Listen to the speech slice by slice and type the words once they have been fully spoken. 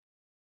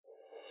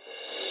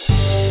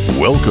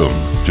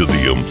Welcome to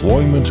the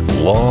Employment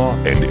Law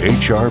and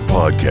HR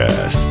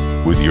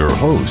Podcast with your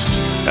host,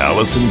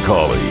 Alison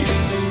Colley.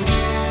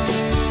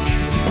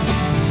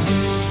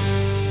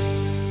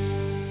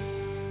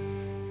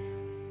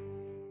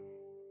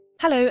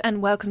 Hello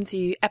and welcome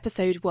to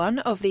episode 1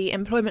 of the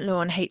Employment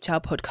Law and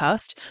HR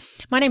podcast.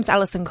 My name's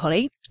Alison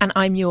Colley and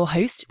I'm your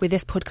host with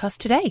this podcast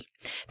today.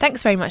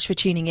 Thanks very much for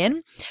tuning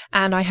in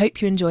and I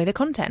hope you enjoy the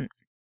content.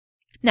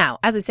 Now,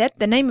 as I said,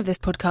 the name of this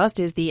podcast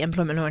is the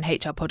Employment Law and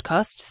HR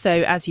podcast.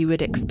 So as you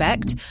would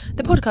expect,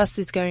 the podcast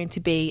is going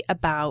to be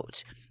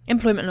about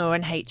employment law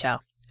and HR.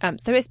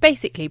 So it's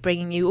basically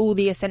bringing you all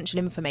the essential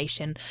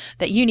information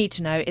that you need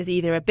to know as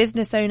either a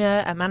business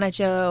owner, a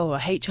manager, or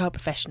a HR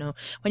professional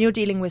when you're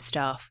dealing with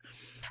staff.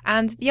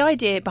 And the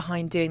idea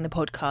behind doing the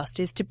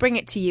podcast is to bring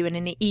it to you in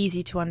an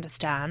easy to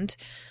understand,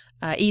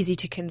 easy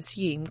to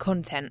consume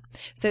content.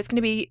 So it's going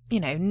to be,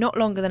 not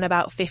longer than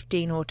about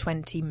 15 or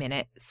 20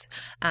 minutes,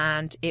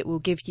 and it will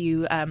give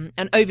you an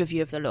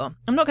overview of the law.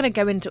 I'm not going to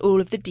go into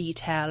all of the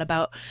detail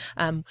about,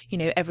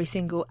 every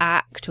single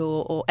act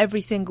or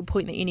every single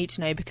point that you need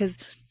to know, because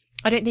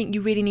I don't think you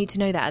really need to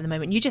know that at the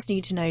moment. You just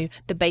need to know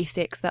the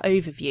basics, the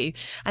overview.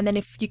 And then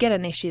if you get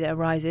an issue that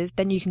arises,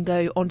 then you can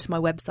go onto my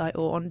website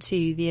or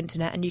onto the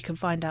internet and you can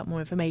find out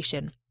more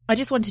information. I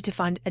just wanted to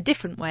find a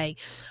different way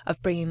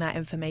of bringing that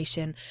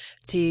information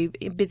to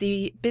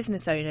busy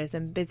business owners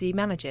and busy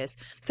managers.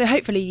 So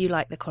hopefully you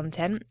like the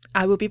content.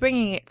 I will be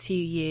bringing it to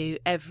you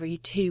every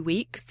 2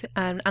 weeks,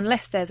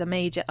 unless there's a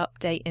major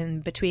update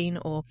in between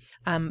or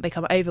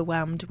become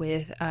overwhelmed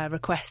with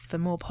requests for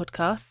more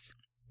podcasts.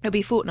 It'll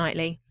be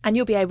fortnightly and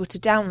you'll be able to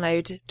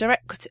download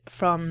direct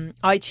from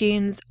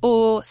iTunes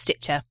or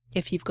Stitcher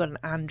if you've got an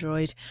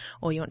Android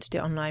or you want to do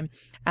it online.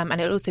 And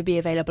it'll also be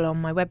available on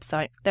my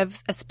website.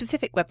 There's a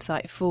specific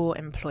website for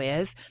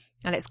employers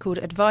and it's called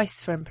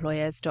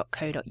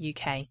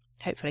adviceforemployers.co.uk.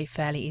 Hopefully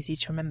fairly easy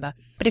to remember.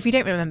 But if you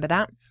don't remember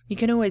that, you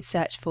can always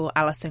search for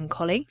Alison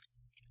Colley,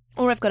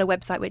 or I've got a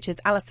website which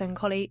is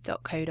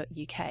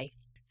alisoncolley.co.uk.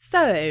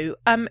 So,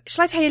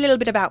 shall I tell you a little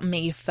bit about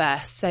me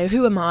first? So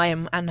who am I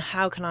and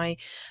how can I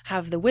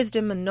have the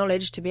wisdom and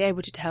knowledge to be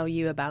able to tell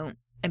you about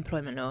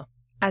employment law?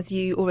 As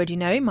you already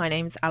know, my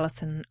name's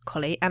Alison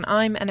Colley and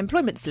I'm an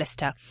employment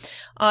solicitor.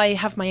 I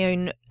have my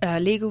own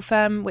legal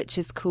firm, which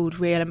is called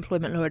Real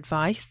Employment Law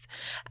Advice,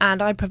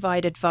 and I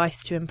provide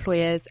advice to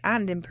employers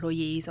and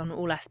employees on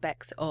all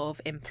aspects of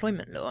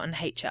employment law and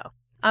HR.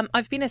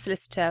 I've been a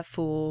solicitor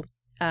for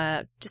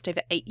just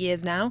over 8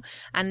 years now,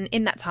 and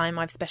in that time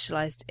I've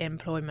specialised in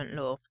employment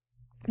law.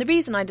 The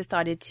reason I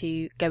decided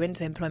to go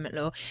into employment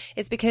law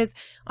is because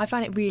I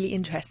find it really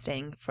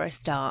interesting for a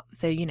start.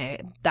 So,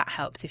 that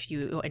helps if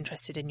you're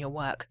interested in your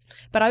work.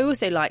 But I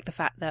also like the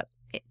fact that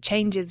it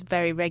changes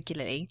very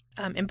regularly.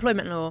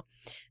 Employment law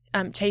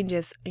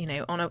changes,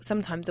 on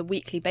sometimes a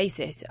weekly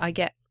basis. I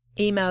get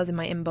emails in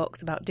my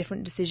inbox about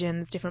different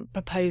decisions, different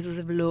proposals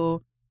of law,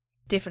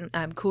 different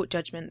court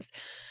judgments,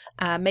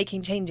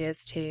 making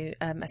changes to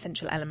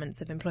essential elements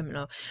of employment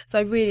law. So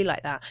I really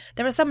like that.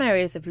 There are some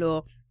areas of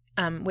law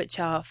which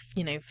are,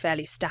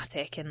 fairly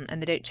static and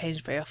they don't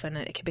change very often,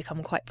 and it can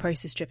become quite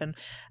process driven.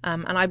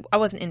 And I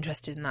wasn't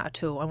interested in that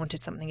at all. I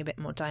wanted something a bit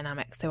more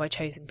dynamic, so I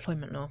chose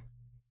employment law.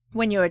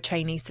 When you're a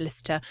trainee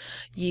solicitor,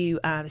 you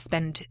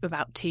spend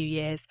about 2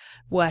 years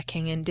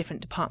working in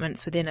different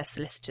departments within a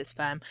solicitor's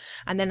firm.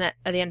 And then at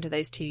the end of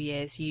those 2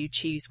 years, you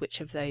choose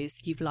which of those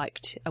you've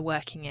liked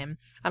working in.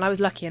 And I was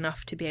lucky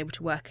enough to be able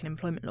to work in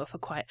employment law for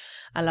quite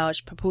a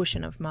large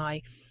proportion of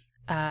my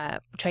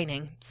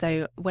training.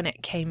 So when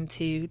it came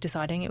to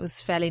deciding, it was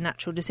a fairly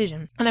natural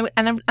decision and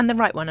the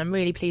right one. I'm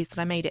really pleased that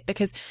I made it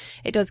because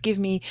it does give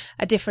me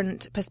a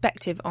different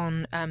perspective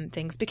on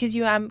things, because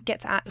you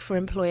get to act for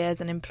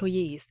employers and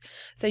employees.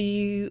 So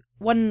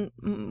one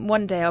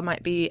day I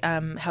might be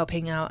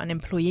helping out an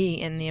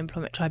employee in the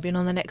employment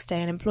tribunal, the next day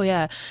an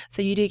employer.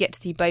 So you do get to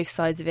see both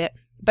sides of it,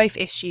 both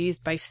issues,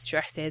 both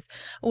stresses,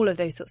 all of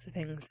those sorts of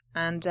things.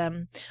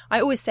 And I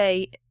always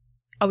say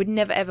I would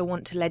never ever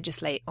want to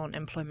legislate on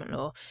employment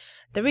law.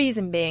 The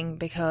reason being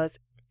because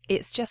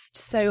it's just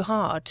so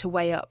hard to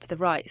weigh up the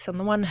rights. On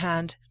the one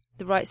hand,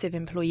 the rights of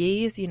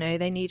employees,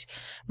 they need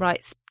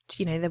rights,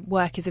 the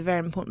work is a very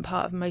important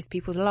part of most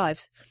people's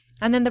lives.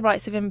 And then the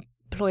rights of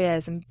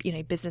employers and,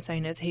 business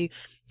owners who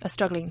are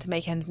struggling to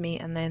make ends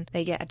meet, and then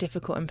they get a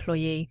difficult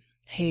employee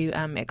who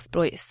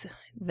exploits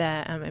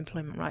their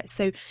employment rights.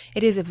 So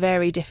it is a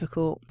very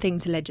difficult thing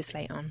to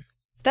legislate on.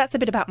 That's a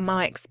bit about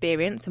my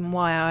experience and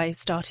why I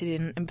started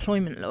in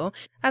employment law.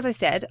 As I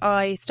said,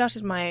 I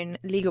started my own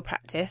legal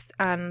practice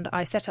and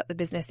I set up the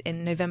business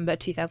in November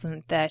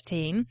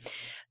 2013.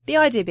 The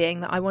idea being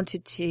that I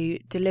wanted to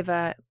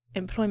deliver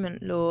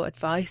employment law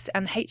advice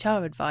and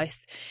HR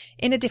advice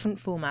in a different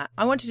format.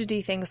 I wanted to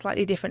do things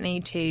slightly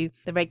differently to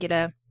the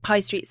regular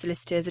high street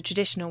solicitors, a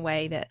traditional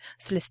way that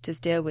solicitors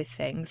deal with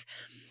things.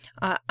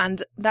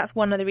 And that's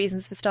one of the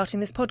reasons for starting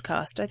this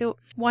podcast. I thought,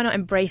 why not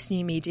embrace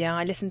new media?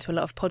 I listen to a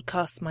lot of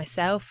podcasts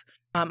myself.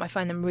 I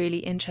find them really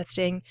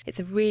interesting. It's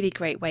a really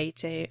great way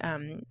to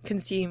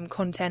consume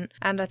content.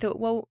 And I thought,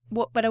 well,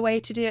 what better way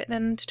to do it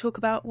than to talk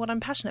about what I'm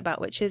passionate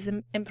about, which is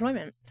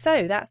employment.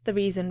 So that's the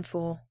reason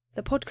for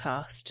the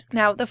podcast.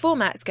 Now, the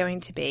format's going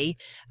to be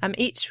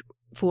each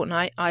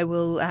fortnight I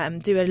will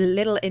do a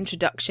little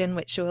introduction,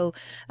 which will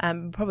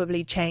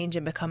probably change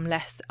and become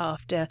less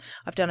after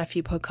I've done a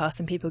few podcasts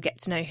and people get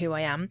to know who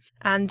I am.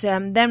 And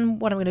then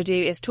what I'm going to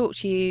do is talk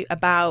to you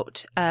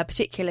about a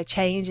particular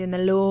change in the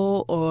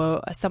law,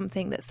 or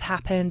something that's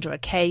happened, or a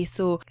case,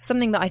 or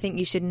something that I think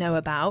you should know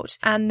about.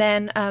 And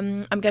then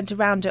I'm going to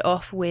round it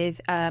off with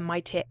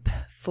my tip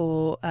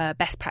for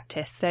best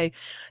practice. So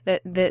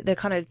the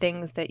kind of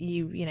things that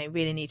you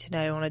really need to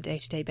know on a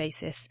day-to-day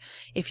basis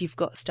if you've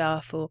got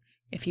staff or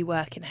if you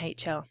work in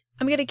HR.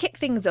 I'm going to kick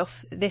things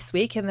off this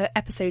week in the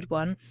episode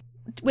 1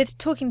 with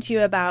talking to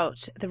you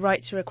about the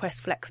right to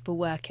request flexible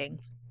working.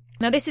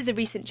 Now, this is a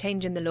recent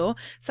change in the law,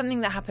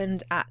 something that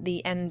happened at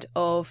the end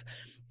of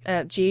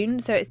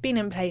June. So it's been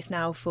in place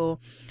now for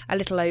a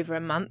little over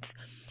a month.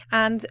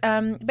 And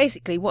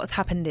basically what's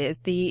happened is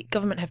the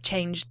government have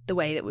changed the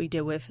way that we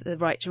deal with the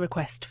right to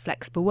request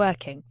flexible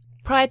working.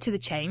 Prior to the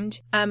change,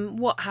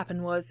 what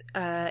happened was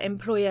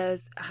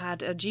employers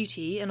had a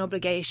duty, an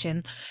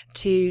obligation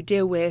to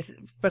deal with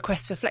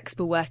requests for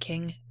flexible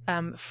working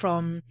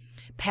from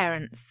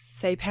parents.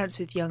 So parents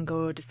with younger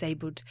or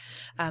disabled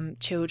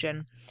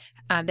children,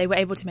 they were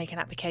able to make an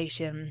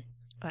application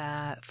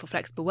for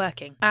flexible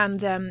working. And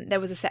there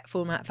was a set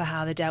format for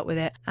how they dealt with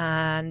it,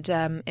 and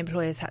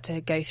employers had to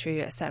go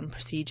through a certain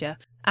procedure.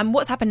 And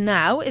what's happened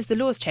now is the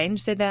law's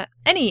changed so that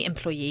any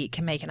employee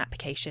can make an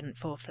application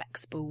for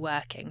flexible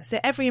working. So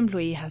every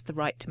employee has the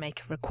right to make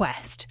a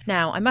request.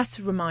 Now, I must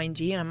remind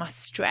you, and I must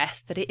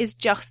stress, that it is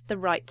just the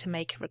right to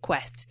make a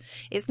request.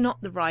 It's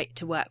not the right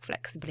to work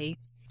flexibly.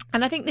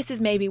 And I think this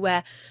is maybe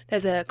where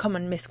there's a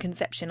common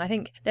misconception. I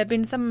think there have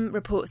been some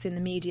reports in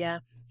the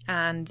media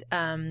and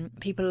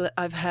people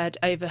I've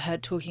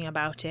overheard talking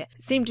about it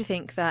seem to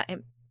think that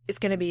it's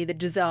going to be the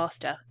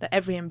disaster, that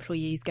every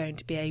employee is going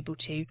to be able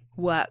to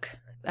work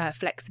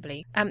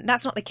flexibly.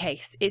 That's not the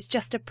case. It's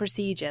just a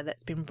procedure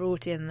that's been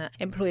brought in that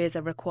employers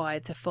are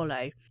required to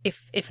follow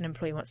if an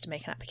employee wants to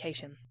make an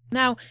application.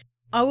 Now,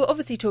 I will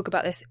obviously talk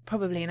about this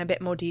probably in a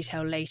bit more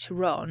detail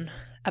later on,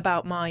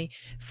 about my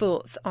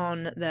thoughts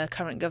on the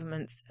current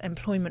government's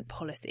employment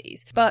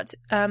policies, but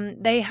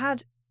they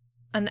had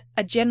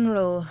a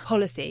general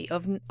policy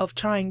of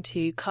trying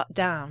to cut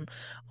down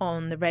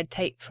on the red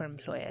tape for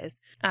employers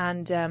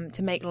and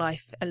to make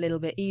life a little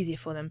bit easier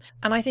for them.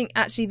 And I think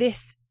actually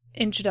this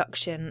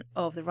introduction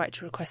of the right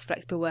to request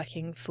flexible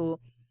working for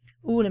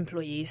all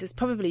employees has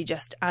probably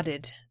just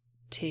added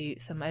to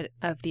some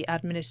of the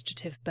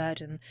administrative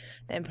burden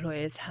that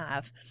employers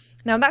have.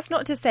 Now, that's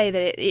not to say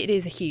that it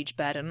is a huge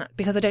burden,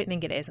 because I don't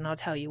think it is, and I'll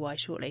tell you why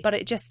shortly. But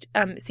it just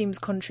seems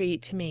contrary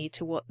to me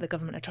to what the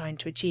government are trying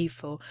to achieve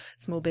for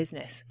small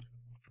business.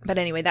 But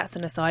anyway, that's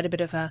an aside, a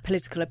bit of a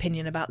political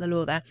opinion about the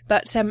law there.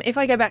 But if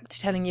I go back to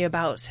telling you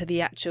about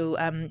the actual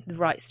the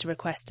rights to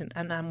request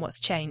and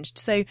what's changed.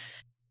 So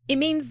it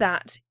means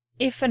that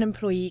if an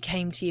employee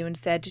came to you and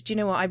said, do you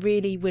know what, I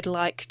really would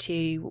like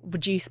to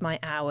reduce my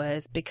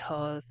hours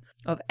because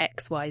of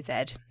X, Y, Z,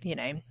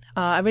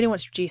 I really want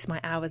to reduce my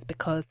hours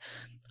because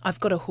I've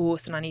got a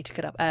horse and I need to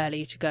get up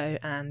early to go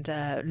and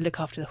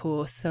look after the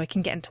horse so I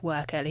can get into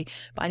work early,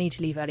 but I need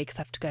to leave early because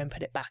I have to go and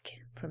put it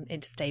back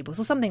into stables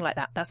or something like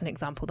that. That's an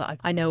example that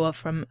I know of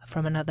from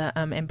another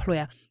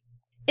employer.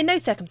 In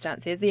those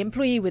circumstances, the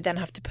employee would then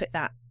have to put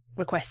that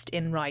request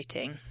in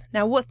writing.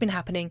 Now, what's been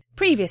happening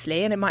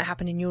previously, and it might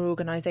happen in your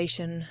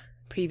organisation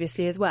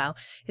previously as well,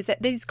 is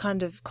that these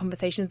kind of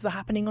conversations were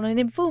happening on an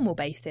informal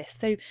basis.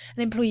 So an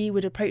employee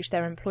would approach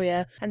their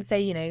employer and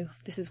say,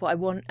 this is what I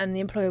want, and the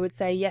employer would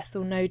say yes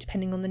or no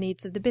depending on the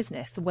needs of the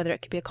business or whether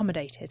it could be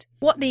accommodated.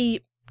 What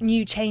the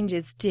new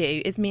changes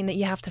do is mean that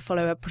you have to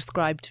follow a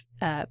prescribed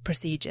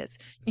procedures.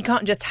 You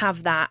can't just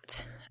have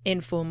that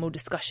informal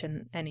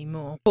discussion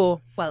anymore.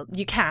 Or, well,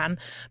 you can,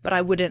 but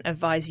I wouldn't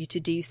advise you to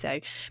do so,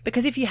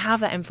 because if you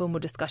have that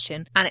informal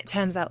discussion and it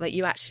turns out that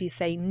you actually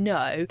say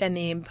no, then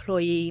the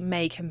employee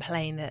may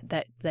complain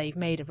that they've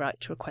made a right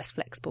to request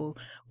flexible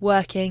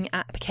working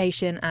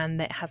application and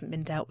that it hasn't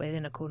been dealt with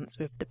in accordance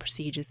with the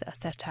procedures that are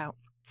set out.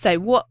 So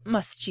what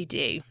must you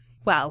do?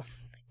 Well,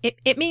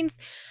 it means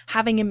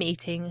having a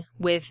meeting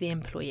with the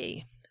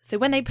employee. So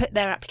when they put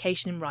their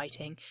application in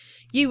writing,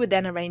 you would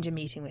then arrange a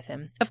meeting with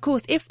them. Of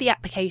course, if the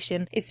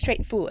application is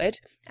straightforward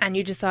and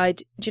you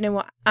decide, do you know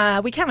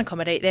what, we can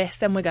accommodate this,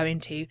 then we're going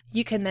to,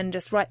 you can then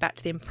just write back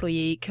to the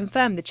employee,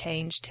 confirm the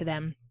change to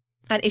them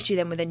and issue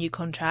them with a new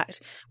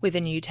contract with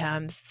the new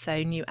terms,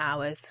 so new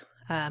hours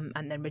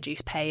and then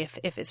reduce pay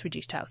if it's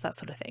reduced hours, that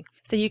sort of thing.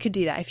 So you could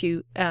do that if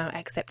you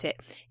accept it.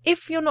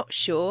 If you're not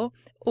sure,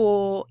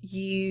 or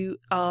you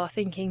are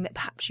thinking that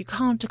perhaps you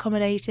can't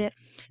accommodate it,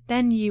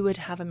 then you would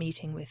have a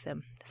meeting with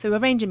them. So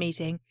arrange a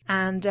meeting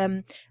and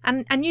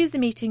use the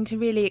meeting to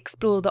really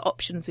explore the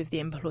options with the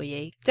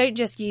employee. Don't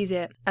just use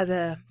it as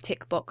a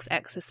tick box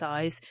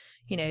exercise.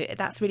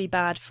 That's really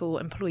bad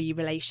for employee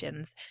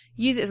relations.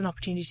 Use it as an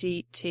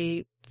opportunity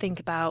to think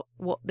about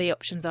what the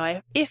options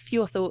are. If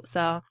your thoughts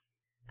are,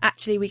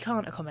 actually, we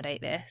can't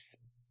accommodate this,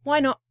 why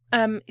not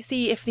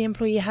see if the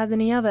employee has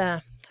any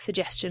other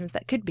suggestions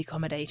that could be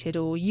accommodated,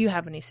 or you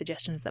have any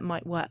suggestions that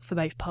might work for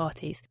both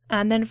parties.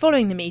 And then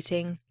following the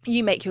meeting,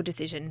 you make your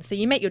decision. So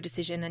you make your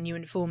decision and you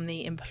inform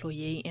the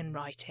employee in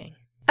writing.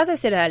 As I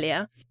said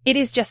earlier, it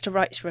is just a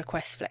right to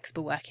request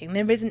flexible working.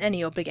 There isn't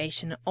any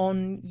obligation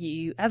on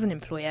you as an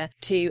employer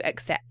to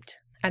accept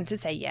and to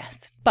say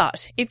yes.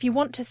 But if you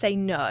want to say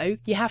no,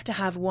 you have to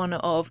have one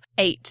of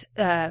 8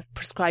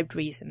 prescribed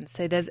reasons.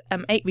 So there's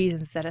 8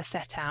 reasons that are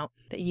set out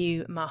that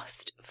you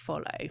must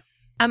follow.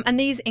 And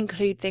these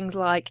include things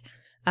like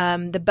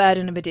the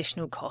burden of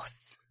additional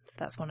costs. So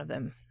that's one of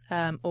them.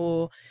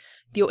 Or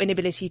your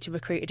inability to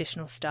recruit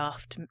additional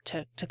staff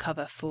to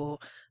cover for,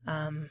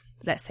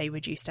 let's say,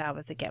 reduced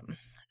hours again.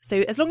 So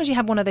as long as you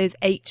have one of those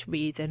 8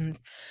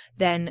 reasons,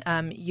 then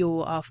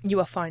you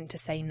are fine to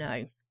say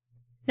no.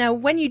 Now,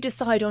 when you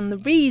decide on the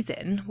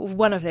reason, or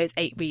one of those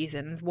 8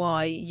 reasons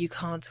why you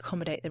can't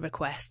accommodate the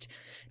request,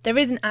 there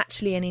isn't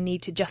actually any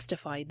need to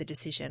justify the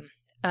decision.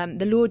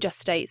 The law just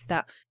states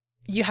that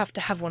you have to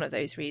have one of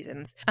those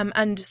reasons.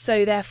 And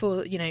so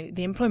therefore,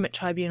 the employment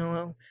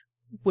tribunal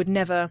would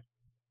never,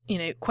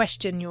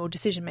 question your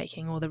decision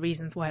making or the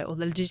reasons why, or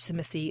the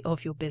legitimacy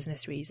of your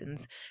business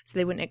reasons. So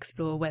they wouldn't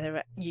explore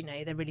whether,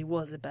 there really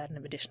was a burden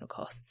of additional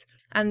costs.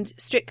 And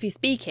strictly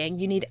speaking,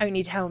 you need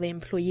only tell the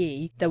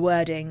employee the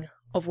wording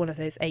of one of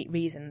those 8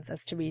 reasons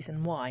as to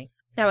reason why.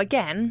 Now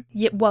again,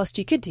 whilst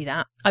you could do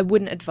that, I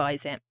wouldn't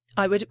advise it.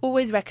 I would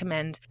always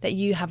recommend that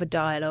you have a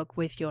dialogue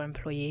with your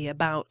employee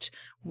about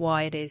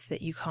why it is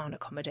that you can't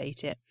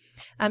accommodate it.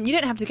 You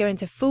don't have to go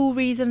into full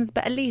reasons,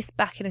 but at least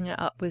backing it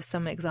up with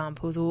some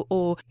examples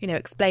or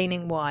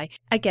explaining why.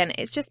 Again,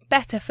 it's just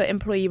better for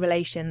employee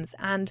relations,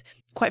 and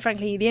quite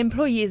frankly, the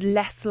employee is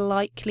less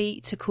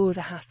likely to cause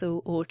a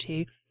hassle or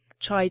to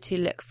try to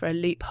look for a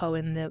loophole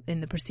in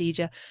the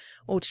procedure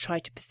or to try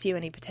to pursue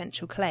any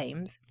potential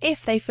claims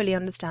if they fully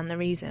understand the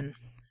reason.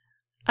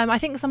 I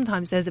think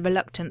sometimes there's a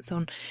reluctance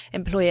on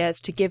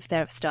employers to give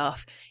their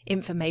staff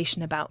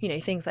information about,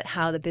 things like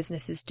how the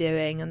business is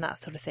doing and that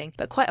sort of thing.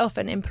 But quite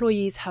often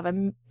employees have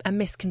a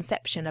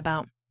misconception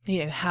about,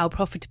 how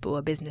profitable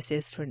a business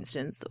is, for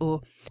instance,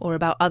 or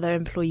about other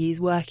employees'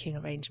 working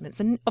arrangements.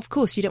 And of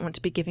course, you don't want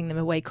to be giving them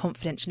away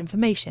confidential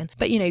information,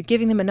 but,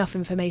 giving them enough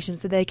information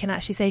so they can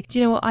actually say, do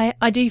you know what,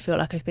 I do feel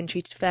like I've been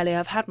treated fairly,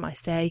 I've had my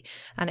say,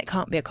 and it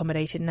can't be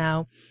accommodated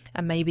now,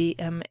 and maybe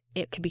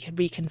it could be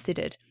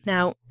reconsidered.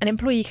 Now, an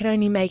employee can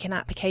only make an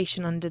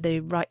application under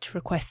the right to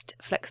request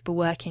flexible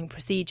working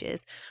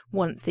procedures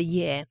once a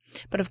year,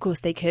 but of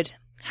course they could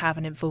have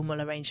an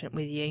informal arrangement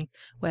with you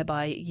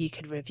whereby you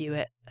could review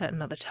it at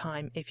another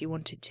time if you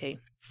wanted to.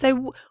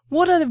 So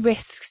what are the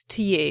risks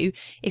to you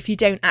if you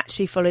don't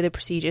actually follow the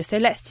procedure? So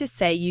let's just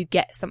say you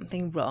get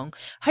something wrong.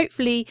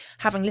 Hopefully,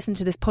 having listened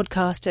to this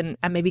podcast and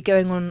maybe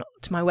going on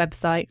to my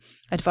website,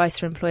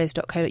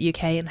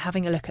 adviceforemployers.co.uk, and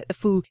having a look at the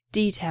full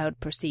detailed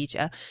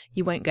procedure,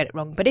 you won't get it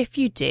wrong. But if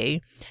you do,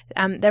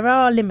 there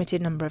are a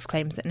limited number of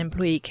claims that an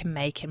employee can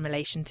make in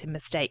relation to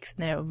mistakes,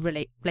 and they're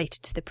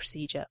related to the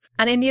procedure.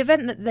 And in the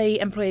event that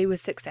the employee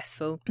was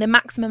successful, the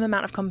maximum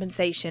amount of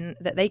compensation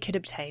that they could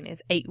obtain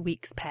is 8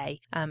 weeks' pay.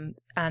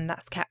 And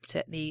that's capped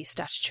at the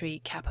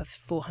statutory cap of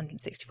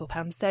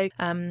 £464. So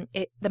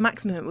the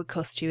maximum it would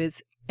cost you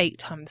is 8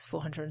 times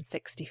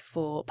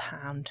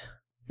 £464.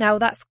 Now,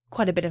 that's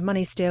quite a bit of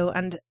money still,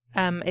 and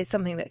it's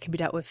something that can be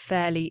dealt with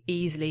fairly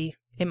easily,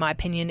 in my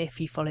opinion, if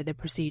you follow the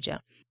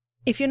procedure.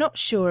 If you're not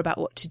sure about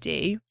what to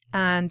do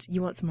and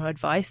you want some more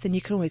advice, then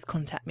you can always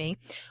contact me.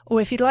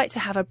 Or if you'd like to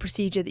have a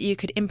procedure that you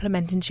could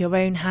implement into your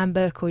own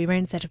handbook or your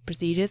own set of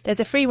procedures, there's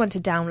a free one to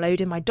download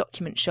in my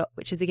document shop,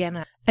 which is again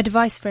at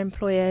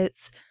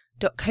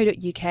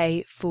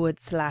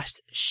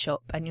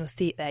adviceforemployers.co.uk/shop, and you'll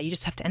see it there. You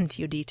just have to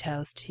enter your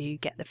details to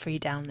get the free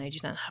download. You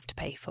don't have to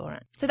pay for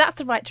it. So that's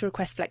the right to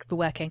request flexible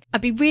working.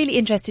 I'd be really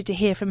interested to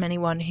hear from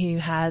anyone who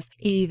has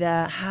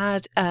either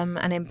had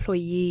an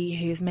employee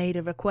who's made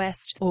a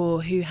request,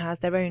 or who has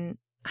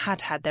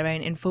had their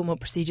own informal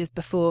procedures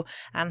before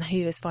and who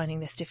is finding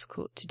this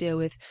difficult to deal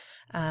with.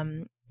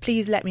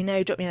 Please let me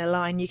know, drop me a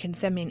line. You can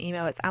send me an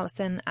email. It's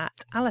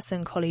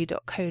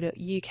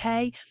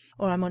alison@alisoncolley.co.uk,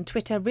 or I'm on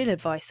Twitter, Real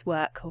Advice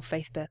Work, or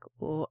Facebook,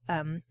 or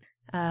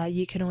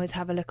you can always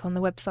have a look on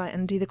the website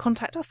and do the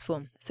contact us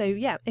form. So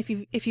yeah, if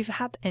you've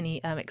had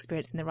any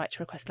experience in the right to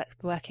request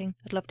flexible working,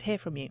 I'd love to hear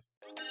from you.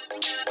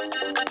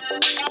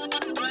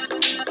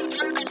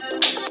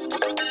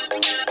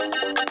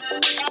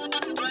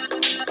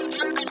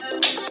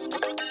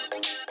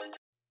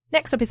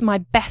 Next up is my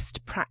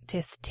best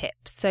practice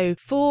tips. So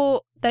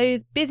for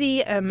those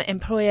busy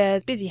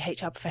employers, busy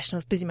HR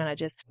professionals, busy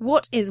managers,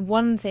 what is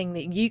one thing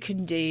that you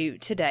can do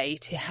today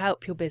to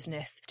help your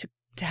business,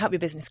 to help your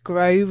business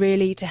grow,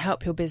 really, to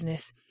help your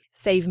business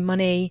save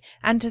money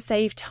and to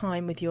save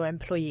time with your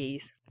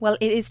employees? Well,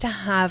 it is to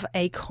have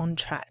a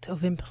contract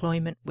of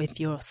employment with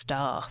your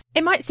staff.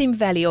 It might seem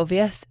fairly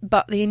obvious,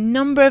 but the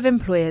number of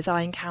employers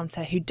I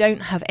encounter who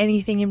don't have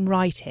anything in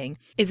writing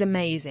is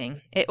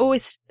amazing. It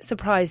always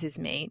surprises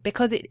me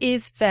because it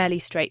is fairly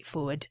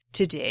straightforward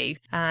to do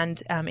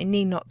and it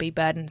need not be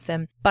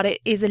burdensome, but it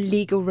is a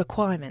legal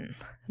requirement.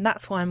 And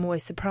that's why I'm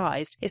always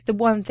surprised. It's the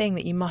one thing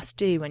that you must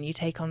do when you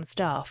take on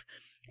staff,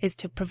 is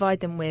to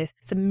provide them with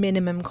some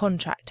minimum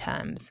contract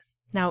terms.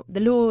 Now, the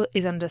law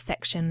is under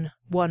Section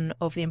 1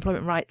 of the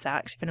Employment Rights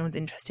Act, if anyone's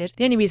interested.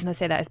 The only reason I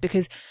say that is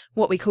because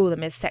what we call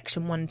them is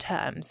Section 1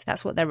 terms.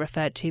 That's what they're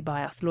referred to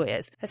by us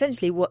lawyers.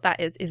 Essentially, what that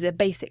is a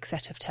basic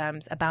set of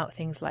terms about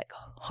things like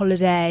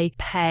holiday,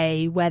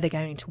 pay, where they're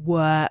going to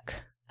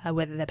work,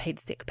 whether they're paid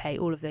sick pay,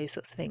 all of those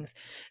sorts of things.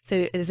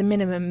 So there's a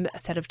minimum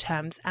set of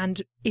terms.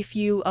 And if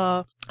you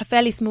are a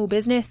fairly small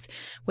business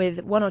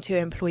with 1 or 2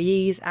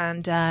 employees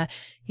and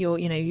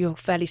you're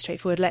fairly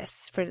straightforward,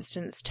 let's for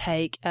instance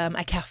take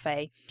a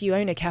cafe. If you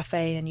own a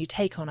cafe and you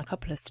take on a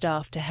couple of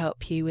staff to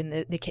help you in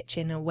the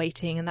kitchen and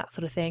waiting and that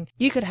sort of thing,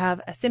 you could have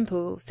a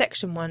simple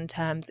Section 1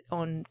 terms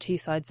on 2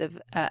 sides of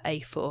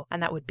A4,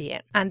 and that would be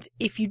it. And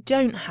if you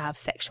don't have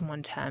Section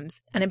 1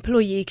 terms, an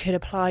employee could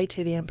apply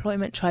to the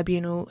Employment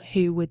Tribunal,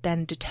 who would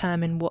then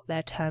determine what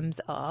their terms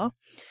are.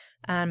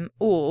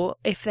 Or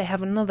if they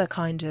have another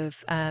kind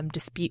of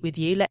dispute with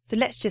you,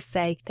 let's just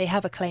say they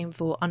have a claim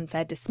for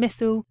unfair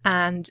dismissal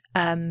and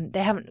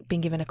they haven't been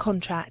given a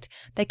contract,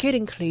 they could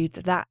include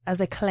that as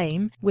a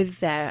claim with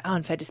their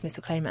unfair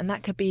dismissal claim, and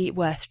that could be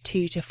worth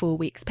 2 to 4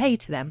 weeks' pay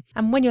to them.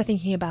 And when you're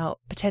thinking about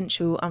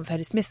potential unfair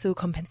dismissal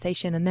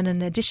compensation and then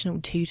an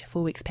additional 2 to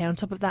 4 weeks' pay on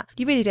top of that,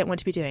 you really don't want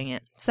to be doing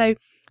it. So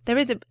there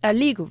is a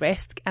legal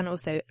risk and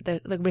also the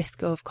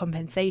risk of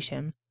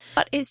compensation,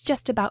 but it's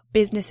just about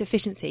business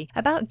efficiency,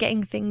 about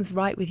getting things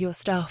right with your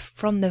staff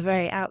from the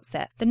very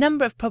outset. The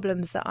number of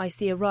problems that I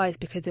see arise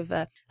because of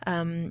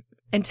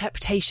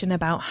interpretation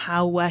about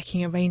how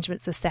working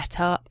arrangements are set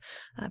up,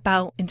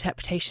 about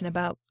interpretation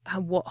about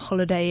what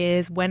holiday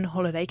is, when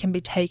holiday can be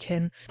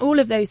taken, all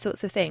of those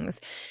sorts of things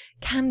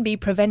can be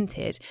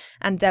prevented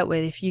and dealt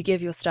with if you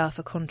give your staff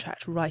a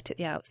contract right at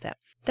the outset.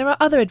 There are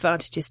other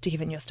advantages to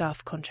giving your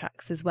staff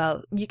contracts as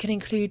well. You can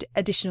include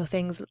additional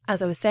things,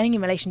 as I was saying,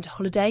 in relation to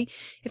holiday.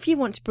 If you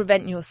want to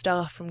prevent your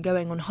staff from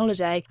going on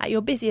holiday at your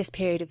busiest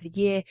period of the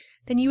year,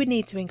 then you would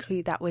need to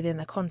include that within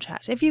the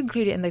contract. If you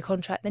include it in the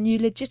contract, then you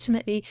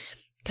legitimately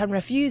can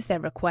refuse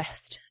their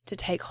request to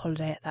take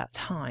holiday at that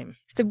time.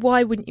 So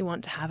why wouldn't you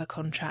want to have a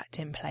contract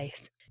in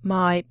place?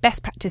 My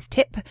best practice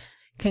tip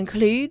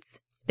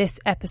concludes this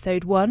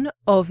episode 1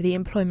 of the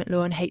Employment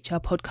Law and HR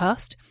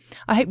podcast.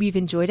 I hope you've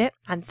enjoyed it,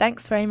 and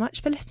thanks very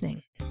much for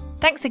listening.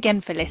 Thanks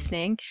again for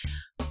listening.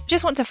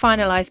 Just want to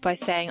finalise by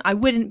saying I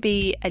wouldn't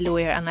be a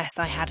lawyer unless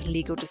I had a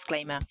legal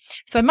disclaimer.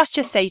 So I must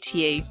just say to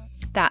you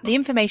that the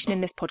information in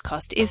this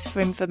podcast is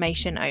for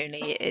information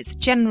only. It's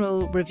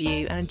general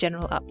review and a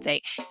general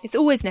update. It's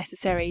always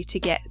necessary to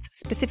get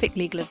specific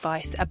legal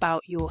advice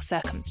about your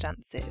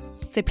circumstances.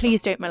 So please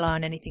don't rely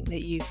on anything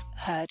that you've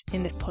heard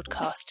in this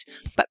podcast.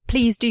 But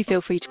please do feel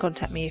free to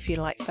contact me if you'd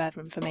like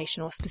further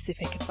information or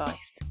specific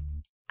advice.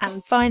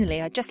 And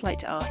finally, I'd just like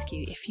to ask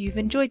you, if you've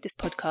enjoyed this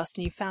podcast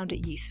and you found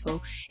it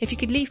useful, if you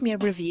could leave me a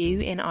review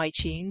in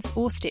iTunes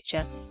or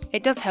Stitcher.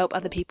 It does help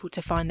other people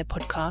to find the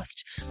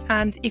podcast.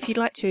 And if you'd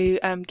like to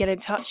get in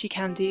touch, you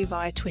can do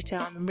via Twitter.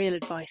 I'm Real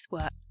Advice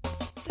Work.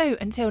 So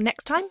until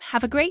next time,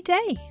 have a great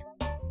day.